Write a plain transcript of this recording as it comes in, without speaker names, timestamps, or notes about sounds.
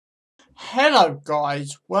Hello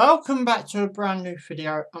guys, welcome back to a brand new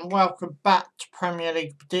video and welcome back to Premier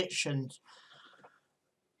League predictions.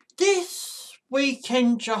 This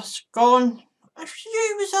weekend just gone, a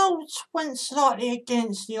few results went slightly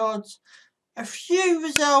against the odds. A few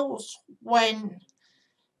results went,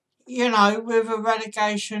 with a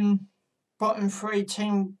relegation bottom three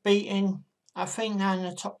team beating, I think they're in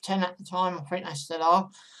the top 10 at the time, I think they still are.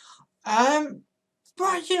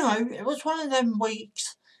 But it was one of them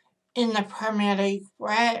weeks in the Premier League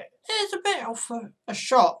where there's a bit of a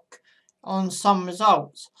shock on some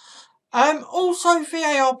results. Also,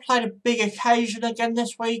 VAR played a big occasion again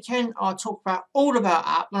this weekend. I'll talk all about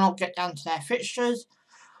that when I'll get down to their fixtures.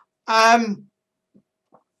 But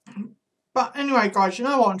anyway, guys, you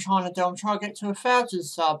know what I'm trying to do? I'm trying to get to 1,000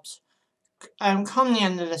 subs. Come the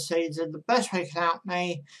end of the season, the best way you can help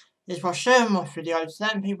me is by sharing my videos,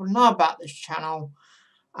 letting people know about this channel.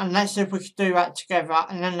 And let's see if we can do that together.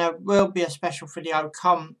 And then there will be a special video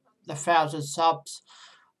come the 1,000 subs.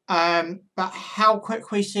 But how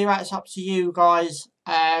quick we see that, it's up to you guys.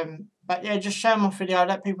 But yeah, just share my video,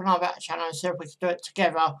 let people know about the channel and see if we can do it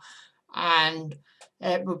together. And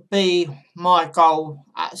it would be my goal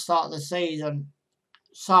at the start of the season.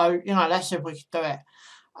 So, let's see if we can do it.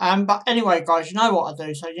 But anyway, guys, you know what I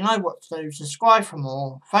do. So you know what to do. Subscribe for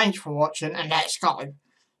more. Thanks for watching and let's go.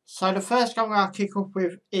 So the first game I'll kick off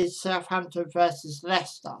with is Southampton versus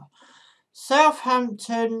Leicester.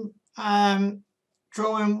 Southampton drawing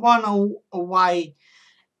 1-1 away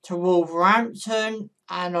to Wolverhampton,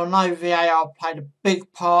 and I know VAR played a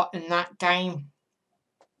big part in that game.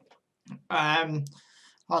 I'll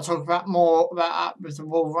talk more about that with the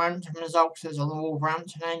Wolverhampton results as on the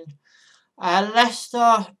Wolverhampton end.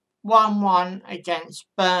 Leicester 1-1 against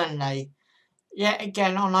Burnley. Yet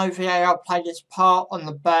again, I know VAR played its part on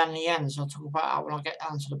the Burnley end, so I'll talk about that when I get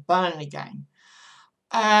down to the Burnley game.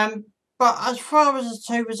 But as far as the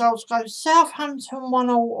two results go, Southampton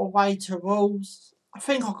 1-0 away to Wolves. I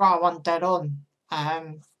think I got one dead on.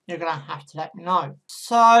 You're going to have to let me know.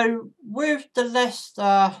 So, with the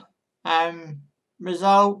Leicester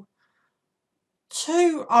result, it's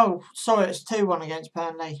 2-1 against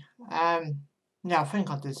Burnley. Yeah, I think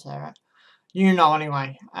I did say that.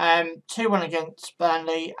 Anyway. 2-1 against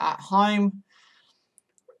Burnley at home.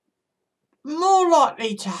 More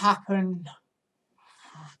likely to happen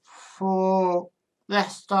for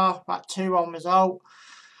Leicester, that 2-1 result.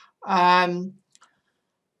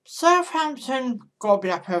 Southampton got to be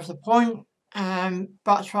happy with the point.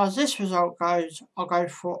 But as far as this result goes, I'll go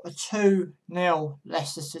for a 2-0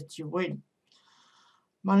 Leicester City win.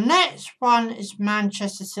 My next one is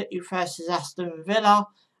Manchester City versus Aston Villa.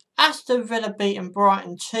 Aston Villa beating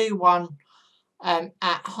Brighton 2-1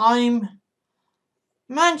 at home.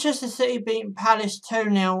 Manchester City beating Palace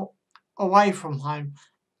 2-0 away from home.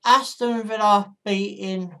 Aston Villa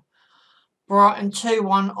beating Brighton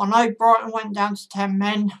 2-1. I know Brighton went down to 10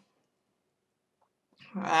 men.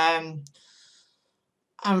 And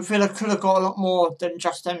Villa could have got a lot more than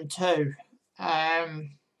just them two.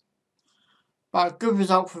 But a good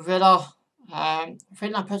result for Villa. I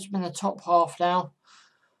think that puts them in the top half now.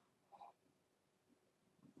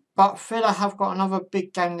 But Villa have got another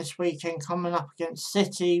big game this weekend coming up against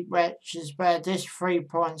City, which is where this 3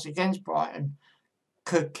 points against Brighton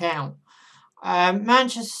could count.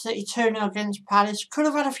 Manchester City 2-0 against Palace. Could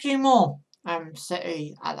have had a few more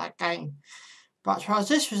City at that game. But as far as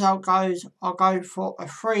this result goes, I'll go for a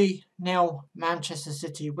 3-0 Manchester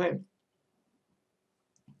City win.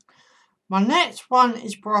 My next one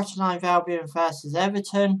is Brighton & Albion versus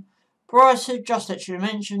Everton. Brighton, just as you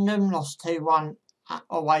mentioned them, lost 2-1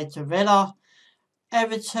 away to Villa.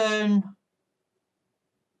 Everton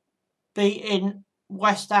beating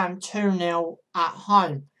West Ham 2-0 at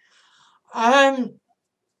home.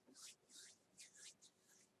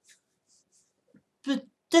 The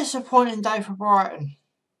disappointing day for Brighton,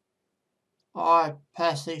 I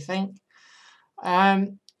personally think.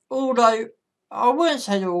 Although I wouldn't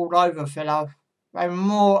say they're all over Villa, they were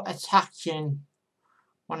more attacking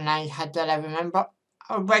when they had their 11 men. But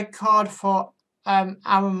a red card for Aaron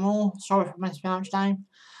Moore, sorry if I mispronounced his name.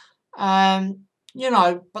 But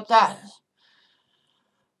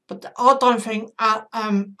I don't think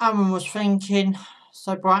Aaron was thinking,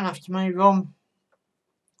 so Brighton have to move on.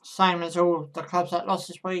 Same as all the clubs that lost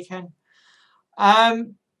this weekend.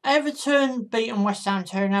 Everton beating West Ham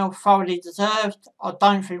 2-0, thoroughly deserved. I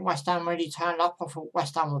don't think West Ham really turned up. I thought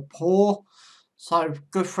West Ham were poor. So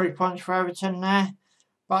good 3 points for Everton there.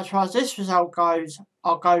 But as far as this result goes,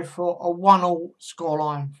 I'll go for a 1-1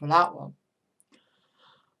 scoreline for that one.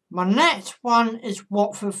 My next one is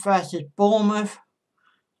Watford versus Bournemouth.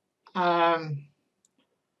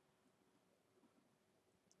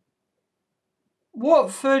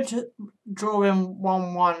 Watford drawing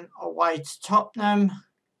 1-1 away to Tottenham.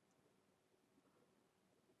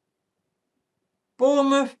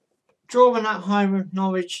 Bournemouth drawing at home with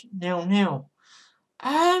Norwich 0-0.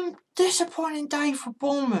 Disappointing day for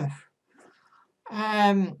Bournemouth.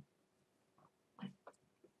 I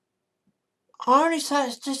only say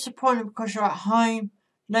it's disappointing because you're at home,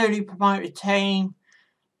 newly promoted team.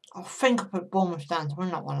 I think I put Bournemouth down to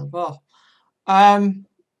win that one as well.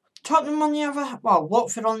 Tottenham on the other,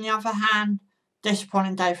 Watford on the other hand,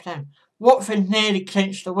 disappointing day for them. Watford nearly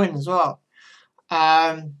clinched the win as well.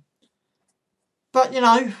 But you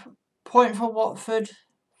know, point for Watford,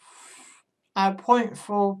 point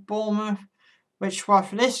for Bournemouth, which for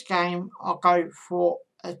this game I'll go for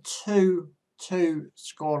a 2-2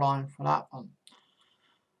 scoreline for that one.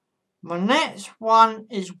 My next one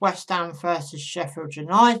is West Ham versus Sheffield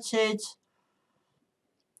United.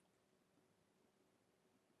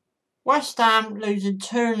 West Ham losing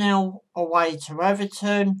 2-0 away to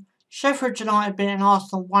Everton. Sheffield United beating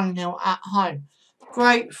Arsenal 1-0 at home.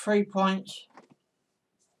 Great 3 points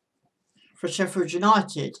for Sheffield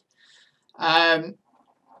United.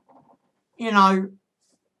 You know,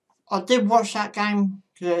 I did watch that game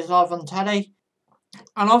because it was live on telly,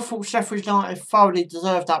 and I thought Sheffield United thoroughly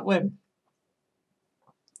deserved that win.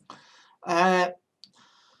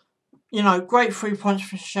 You know, great 3 points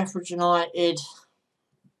for Sheffield United.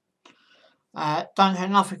 Don't take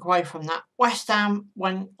nothing away from that. West Ham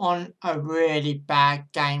went on a really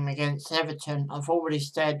bad game against Everton. I've already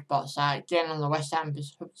said, but say again on the West Ham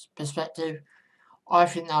perspective, I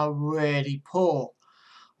think they were really poor.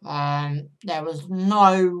 There was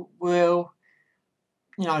no real,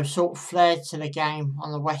 you know, sort of flair to the game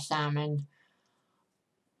on the West Ham end.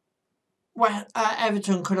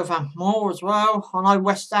 Everton could have had more as well. I know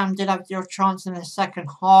West Ham did have the odd chance in the second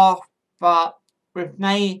half, but with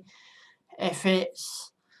me, if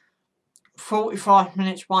it's 45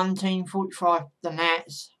 minutes one team, 45 the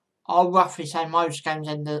next, I'll roughly say most games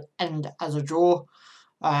end as a draw,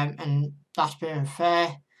 and that's being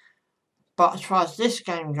fair. But as far as this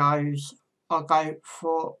game goes, I'll go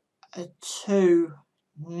for a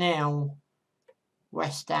 2-0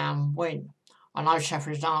 West Ham win. I know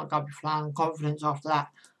Sheffield United got to be flying confidence after that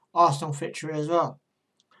Arsenal victory as well.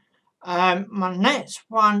 My next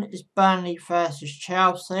one is Burnley versus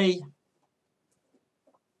Chelsea.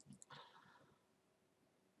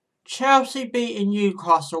 Chelsea beating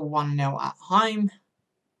Newcastle 1-0 at home.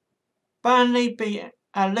 Burnley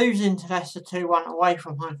losing to Leicester 2-1 away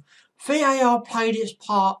from home. VAR played its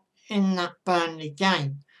part in that Burnley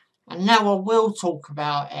game, and now I will talk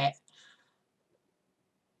about it.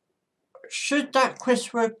 Should that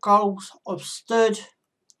Chris Wood goal have stood?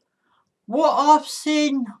 What I've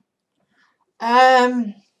seen,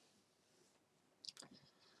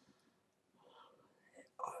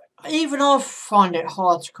 even I find it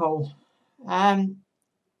hard to call.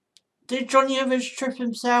 Did Johnny Evans trip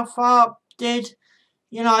himself up? You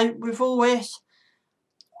know, with all this,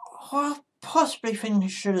 I possibly think he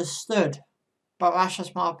should have stood, but that's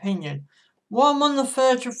just my opinion. While I'm on the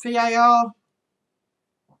verge of VAR,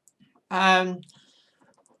 I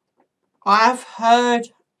have heard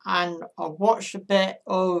and I've watched a bit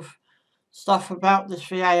of stuff about this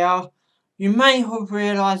VAR. You may have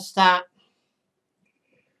realised that,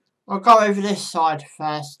 I'll go over this side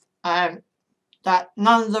first, that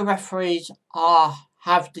none of the referees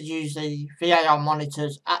have to use the VAR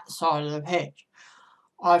monitors at the side of the pitch.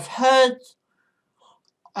 I've heard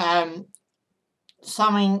an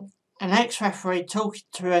ex-referee talking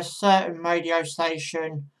to a certain radio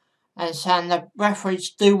station and saying that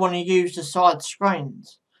referees do want to use the side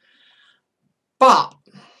screens. But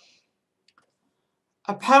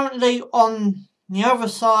apparently on the other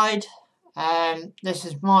side, this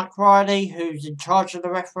is Mike Riley, who's in charge of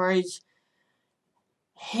the referees.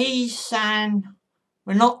 He's saying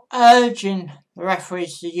we're not urging the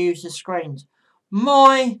referees to use the screens.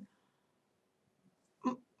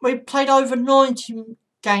 We've played over 90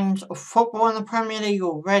 games of football in the Premier League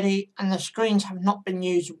already, and the screens have not been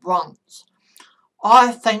used once.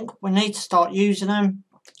 I think we need to start using them.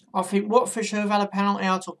 I think Watford should have had a penalty.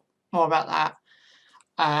 I'll talk more about that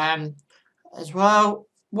as well.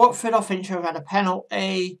 Watford, I think, should have had a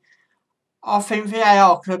penalty. I think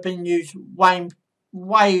VAR could have been used way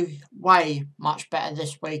much better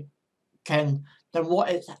this weekend than what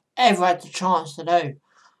it's ever had the chance to do.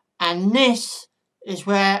 And this is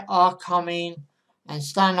where I come in and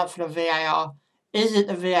stand up for the VAR. Is it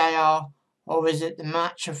the VAR or is it the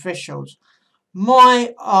match officials?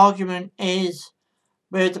 My argument is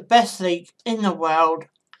we're the best league in the world,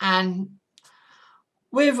 and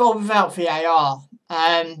with or without VAR,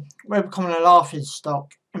 we're becoming a laughing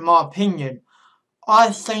stock, in my opinion.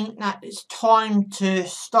 I think that it's time to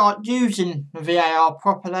start using the VAR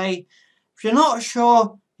properly. If you're not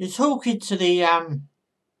sure, you're talking to the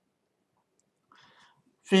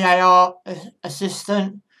VAR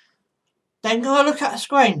assistant, then go look at the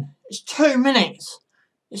screen. It's 2 minutes.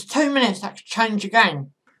 It's 2 minutes that could change the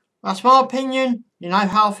game. That's my opinion. You know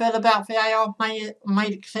how I feel about VAR. I've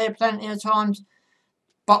made it clear plenty of times.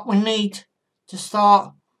 But we need to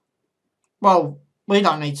start. Well, we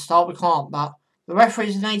don't need to start. We can't. But the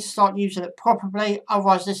referees need to start using it properly.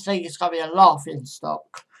 Otherwise, this league is going to be a laughing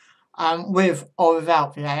stock. With or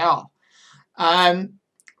without VAR.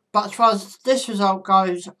 But as far as this result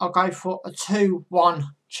goes, I'll go for a 2-1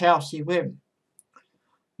 Chelsea win.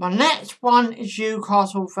 My next one is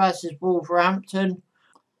Newcastle versus Wolverhampton.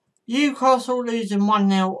 Newcastle losing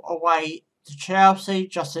 1-0 away to Chelsea,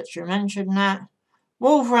 just as you mentioned that.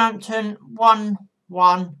 Wolverhampton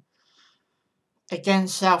 1-1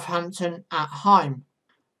 against Southampton at home.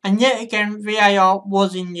 And yet again, VAR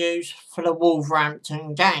was in use for the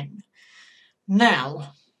Wolverhampton game.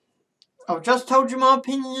 Now, I've just told you my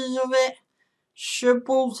opinions of it. Should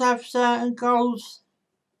Wolves have certain goals?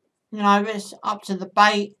 You know, it's up to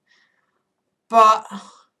debate. But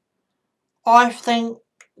I think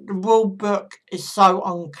the rule book is so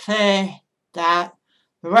unclear that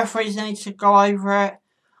the referees need to go over it.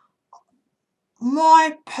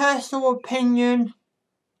 My personal opinion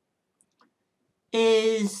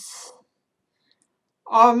is,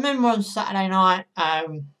 I remember on Saturday night,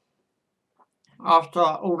 after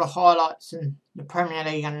all the highlights in the Premier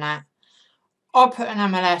League and that, I put an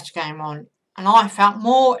MLS game on and I felt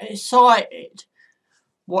more excited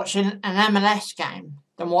watching an MLS game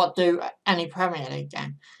than what I do any Premier League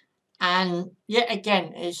game. And yet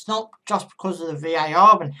again, it's not just because of the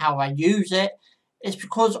VAR and how I use it. It's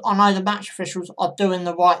because I know the match officials are doing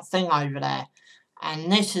the right thing over there.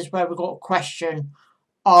 And this is where we've got to question,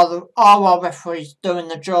 are our referees doing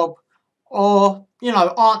the job? Or, you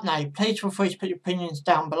know, aren't they? Please feel free to put your opinions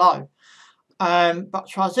down below. But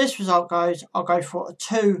as far as this result goes, I'll go for a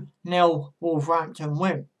 2-0 Wolverhampton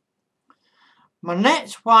win. My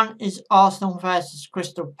next one is Arsenal versus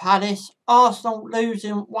Crystal Palace. Arsenal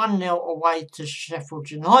losing 1-0 away to Sheffield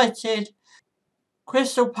United.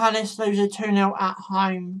 Crystal Palace losing 2-0 at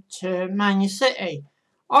home to Man City.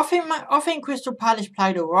 I think Crystal Palace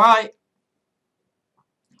played alright.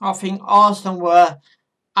 I think Arsenal were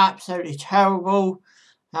absolutely terrible.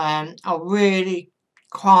 I really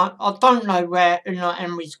can't. I don't know where Unai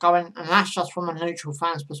Emery's going, and that's just from a neutral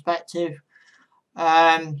fan's perspective.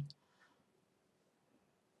 But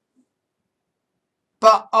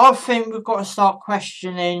I think we've got to start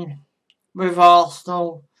questioning with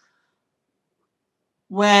Arsenal,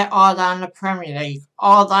 where are they in the Premier League?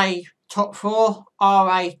 Are they top 4?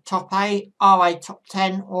 Are they top 8? Are they top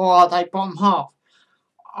 10? Or are they bottom half?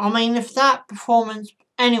 I mean, if that performance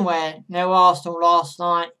anywhere near Arsenal last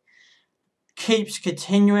night keeps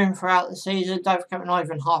continuing throughout the season, don't forget we're not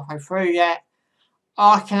even halfway through yet,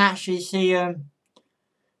 I can actually see them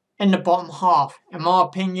in the bottom half, in my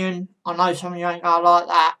opinion. I know some of you ain't gonna like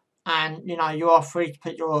that, and you know, you are free to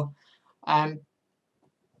put your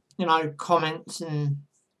comments and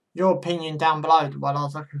your opinion down below, what I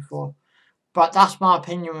was looking for. But that's my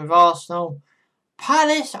opinion with Arsenal.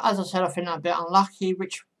 Palace, as I said, I think they're a bit unlucky,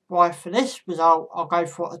 which why for this result I'll go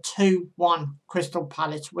for a 2-1 Crystal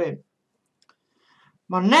Palace win.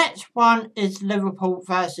 My next one is Liverpool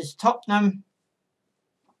versus Tottenham.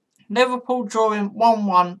 Liverpool drawing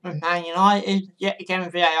 1-1 with Man United. Yet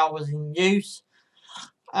again, VAR was in use.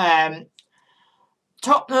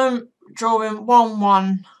 Tottenham drawing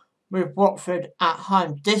 1-1 with Watford at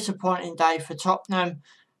home. Disappointing day for Tottenham.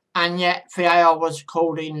 And yet, VAR was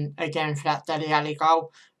called in again for that Dele Alli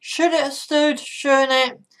goal. Should it have stood? Shouldn't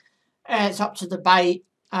it? It's up to debate.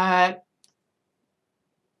 If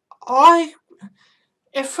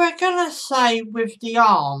we're going to say with the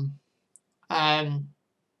arm,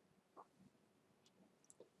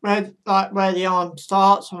 where the arm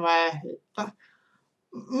starts and where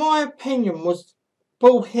my opinion was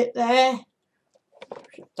ball hit there.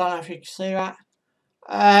 Don't know if you can see that.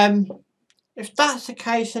 If that's the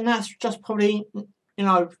case, then that's just probably, you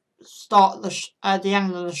know, start at the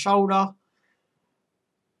end of the shoulder.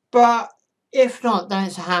 But if not, then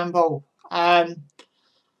it's a handball.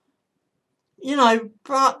 You know,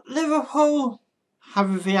 but Liverpool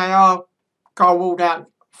have a VAR goal ruled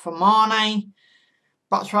out for Mane.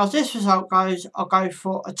 But as far as this result goes, I'll go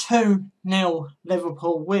for a 2-0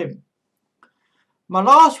 Liverpool win. My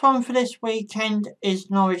last one for this weekend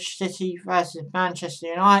is Norwich City versus Manchester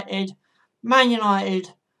United. Man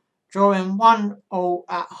United drawing 1-1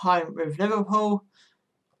 at home with Liverpool.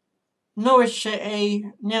 Norwich City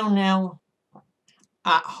 0-0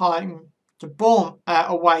 at home to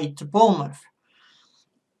away to Bournemouth.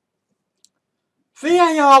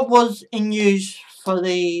 VAR was in use for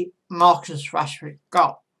the Marcus Rashford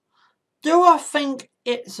goal. Do I think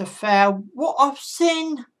it's a foul? What I've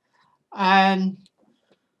seen and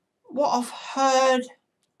what I've heard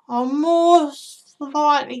are more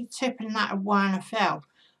slightly tipping that away in a foul.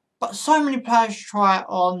 But so many players try it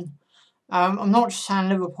on. I'm not just saying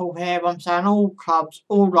Liverpool here, but I'm saying all clubs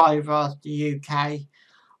all over the UK.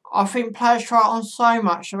 I think players try it on so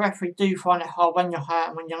much, the referee do find it hard when you're hurt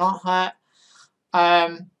and when you're not hurt.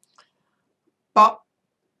 But,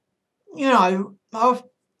 you know,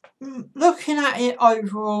 looking at it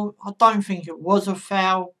overall, I don't think it was a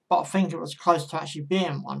foul, but I think it was close to actually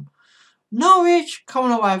being one. Norwich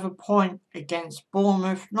coming away with a point against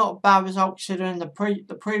Bournemouth. Not a bad result considering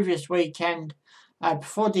the previous weekend,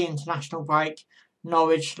 before the international break,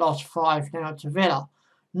 Norwich lost 5-0 to Villa.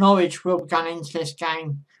 Norwich will be going into this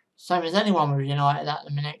game, same as anyone with United at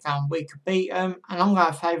the minute, going we could beat them, and I'm going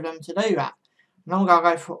to favour them to do that. And I'm going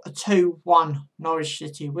to go for a 2-1 Norwich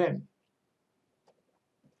City win.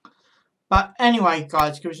 But anyway,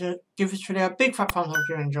 guys, give this video a big fat thumbs up if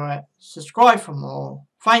you enjoy it. Subscribe for more.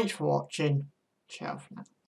 Thanks for watching. Ciao for now.